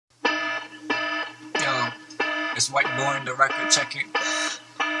It's White Boy in the record, check it.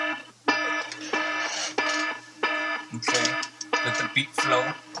 Okay, let the beat flow,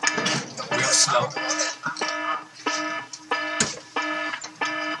 real slow.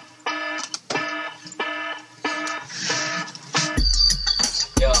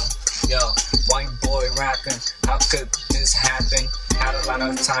 Yo, white boy rapping, how could this happen? Had a lot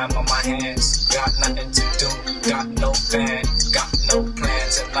of time on my hands, got nothing to do, got no band, got no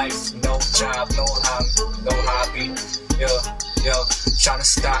plans in life, no job, no hobby. Yo, tryna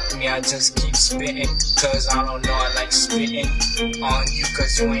stop me, I just keep spitting, cause I don't know, I like spitting on you,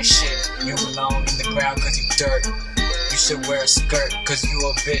 cause you ain't shit. You belong in the ground, cause you dirt. You should wear a skirt, cause you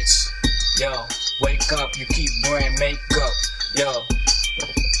a bitch. Yo, wake up, you keep wearing makeup. Yo,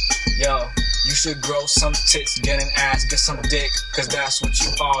 you should grow some tits, get an ass, get some dick, cause that's what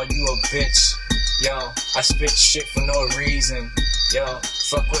you are, you a bitch. Yo, I spit shit for no reason. Yo,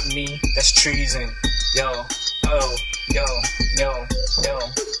 fuck with me, that's treason. Yo,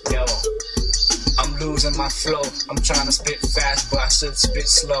 I'm losing my flow. I'm trying to spit fast, but I should spit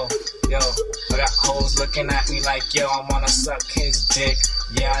slow. Yo, I got hoes looking at me like, yo, I wanna suck his dick.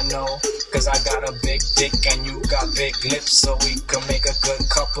 Yeah, I know, cause I got a big dick and you got big lips, so we can make a good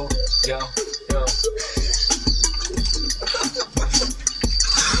couple. Yo.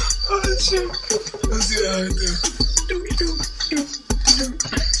 Oh shit. Let's see how I do.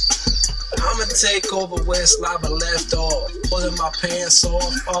 I'ma take over where Slava left off. Pulling my pants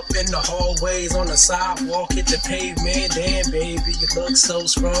off, up in the hallways, on the sidewalk, hit the pavement. Damn, baby, you look so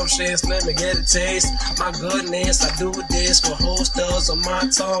scrumptious. Let me get a taste. My goodness, I do this for holsters on my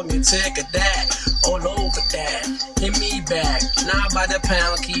tongue and take a that. All over that, hit me back. Not by the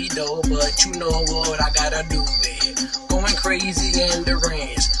pound keto, but you know what I gotta do with it. Going crazy in the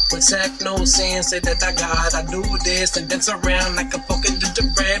range. With techno saying, say that I do this and dance around like a fucking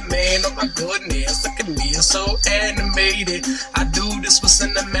gingerbread man. Oh my goodness, look at me, it's so animated. I do this for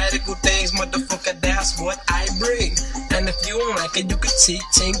cinematical things, motherfucker, that's what I bring. And if you don't like it, you can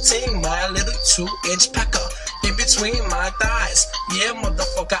ting my little 2-inch pecker in between my thighs. Yeah,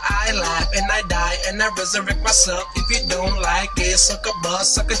 motherfucker, I laugh and I die and I resurrect myself. If you don't like it, suck a butt,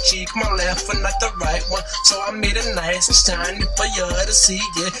 suck a cheek, my left one, not the right one. So I made it nice, it's time for you to see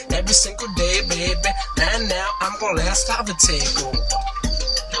it every single day, baby. And now I'm gonna let Slava take over.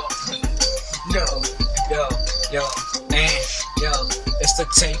 Yo, it's the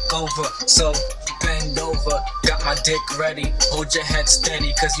takeover, so bend over, got my dick ready, hold your head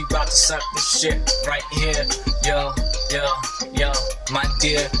steady, cause you about to suck this shit right here. Yo, my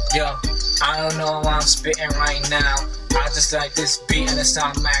dear, I don't know why I'm spitting right now. I just like this beat and it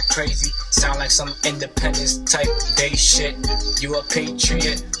sound mad crazy. Sound like some independence type day shit. You a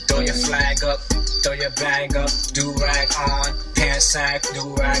patriot, throw your flag up, throw your bag up, do-rag on, pants sag,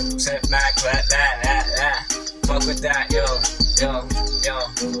 do-rag, set back, that. Fuck with that, yo.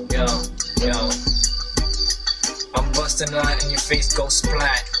 I'm busting out and your face go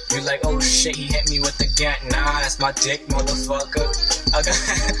splat. You like, oh shit, he hit me with the gat. Nah, that's my dick, motherfucker.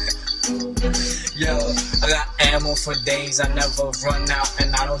 I got ammo for days, I never run out,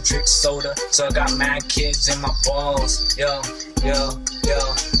 and I don't drink soda, so I got mad kids in my balls. Yo,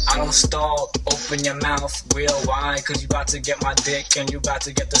 I don't stall, open your mouth real wide, cause you about to get my dick, and you about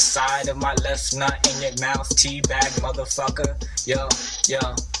to get the side of my left nut in your mouth, teabag, motherfucker. Yo,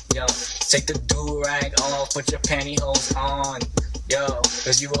 take the do-rag off, put your pantyhose on, yo,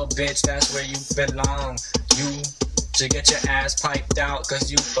 cause you a bitch, that's where you belong. You should get your ass piped out,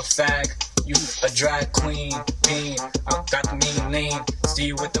 cause you a fag, you a drag queen, mean, I got the mean lean, see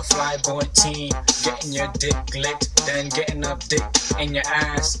you with the fly boy team, getting your dick licked, then getting up dick in your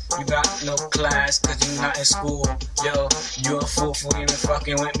ass, you got no class, cause you not in school, yo, you a fool for even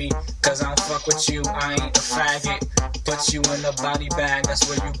fucking with me, cause I don't fuck with you, I ain't a faggot, put you in the body bag, that's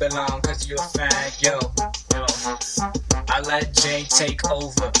where you belong, cause you a fag, yo, I let Jay take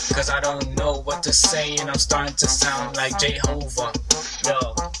over, cause I don't know what to say, and I'm starting to sound like Jehovah,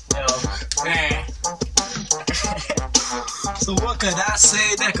 yo, man. So what could I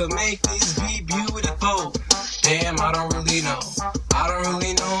say that could make this be beautiful? Damn, I don't really know. I don't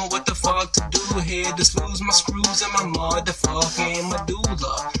really know what the fuck to do here. Just lose my screws and my motherfucking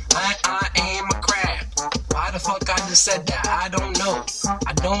medulla. I am a crab. Why the fuck I just said that? I don't know.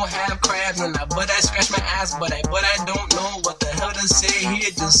 I don't have crabs in that, but I scratch my ass, but I don't know what the hell to say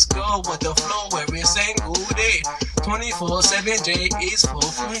here. Just go with the flow every single day. 24/7 J is for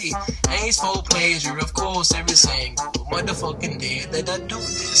free. Ain't for pleasure, of course, every single motherfucking day that I do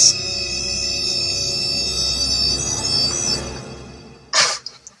this.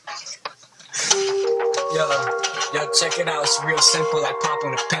 Yo, check it out, it's real simple, like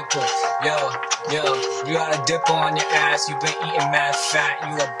popping a pimple. Yo, you got a dipper on your ass, you been eating mad fat,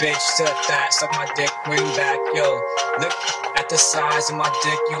 you a bitch, said that, suck my dick, bring back. Yo, look at the size of my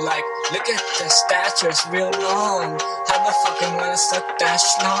dick, you like, look at the stature, it's real long. How the fucking wanna suck that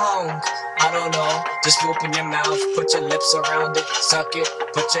long? I don't know, just open your mouth, put your lips around it, suck it,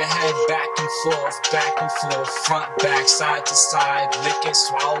 put your head back and forth, front, back, side to side, lick it,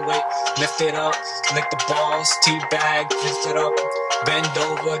 swallow it, lift it up, lick the balls, teabag, lift it up, bend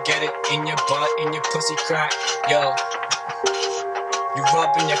over, get it in your butt, in your pussy crack. Yo, you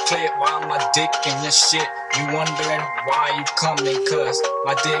rubbing your clit while my dick in your shit. You wondering why you coming, cause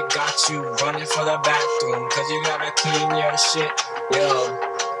my dick got you running for the bathroom, cause you gotta clean your shit. Yo,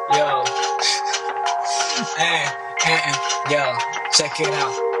 yo, check it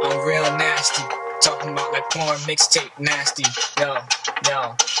out, I'm real nasty, talking about like porn mixtape nasty. Yo,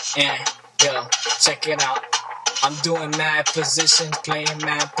 check it out, I'm doing mad positions, playing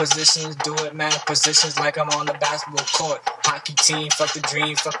mad positions, doing mad positions like I'm on the basketball court. Hockey team, fuck the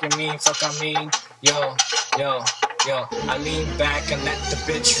dream, fuck you mean, fuck I mean. Yo, I lean back and let the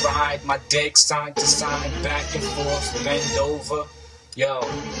bitch ride my dick side to side, back and forth, bend over. Yo,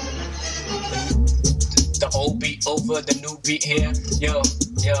 the old beat over, the new beat here. Yo,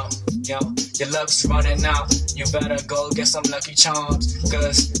 your luck's running out. You better go get some Lucky Charms,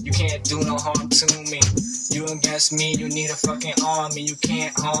 cause you can't do no harm to me. You against me, you need a fucking army. You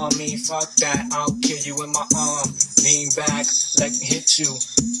can't harm me, fuck that, I'll kill you with my arm. Lean back, like hit you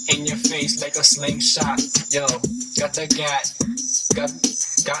in your face like a slingshot. Yo, got the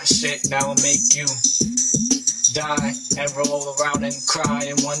got shit, now I'll make you die and roll around and cry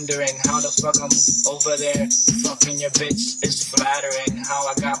and wondering how the fuck I'm over there fucking your bitch. It's flattering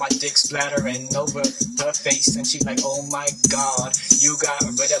how I got my dick splattering over her face and she like, oh my god, you got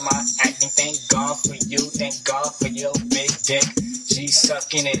rid of my acting, thank god for you, thank god for your big dick. She's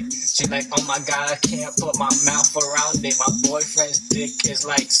sucking it, she like, oh my god, I can't put my mouth around it, my boyfriend's dick is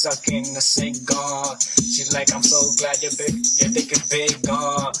like sucking a cigar. She's like, I'm so glad your dick is big,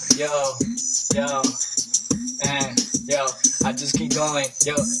 yo, I just keep going.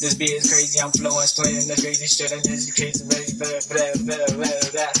 Yo, this beat is crazy, I'm flowing, explaining the crazy shit, and this is crazy, blah.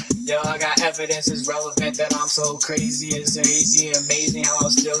 Yo, I got evidence, it's relevant that I'm so crazy, it's crazy, amazing how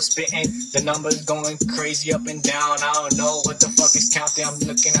I'm still spitting. The numbers going crazy up and down, I don't know what the fuck is counting, I'm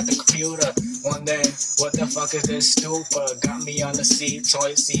looking at the computer, wondering what the fuck is this stupor. Got me on the seat,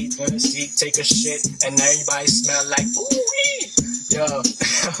 toilet seat, take a shit, and everybody smell like, ooh-wee. Yo,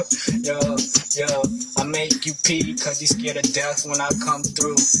 I make you pee cause you scared of death when I come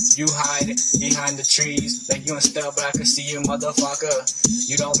through. You hide behind the trees like you instead, but I can see you, motherfucker.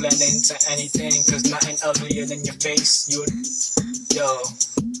 You don't blend into anything cause nothing uglier than your face. Yo,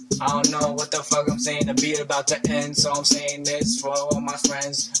 I don't know what the fuck I'm saying, the beat about to end, so I'm saying this for all my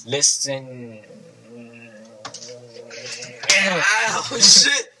friends. Listen. Ow,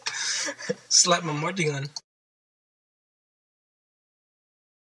 shit. Slap my Marty gun.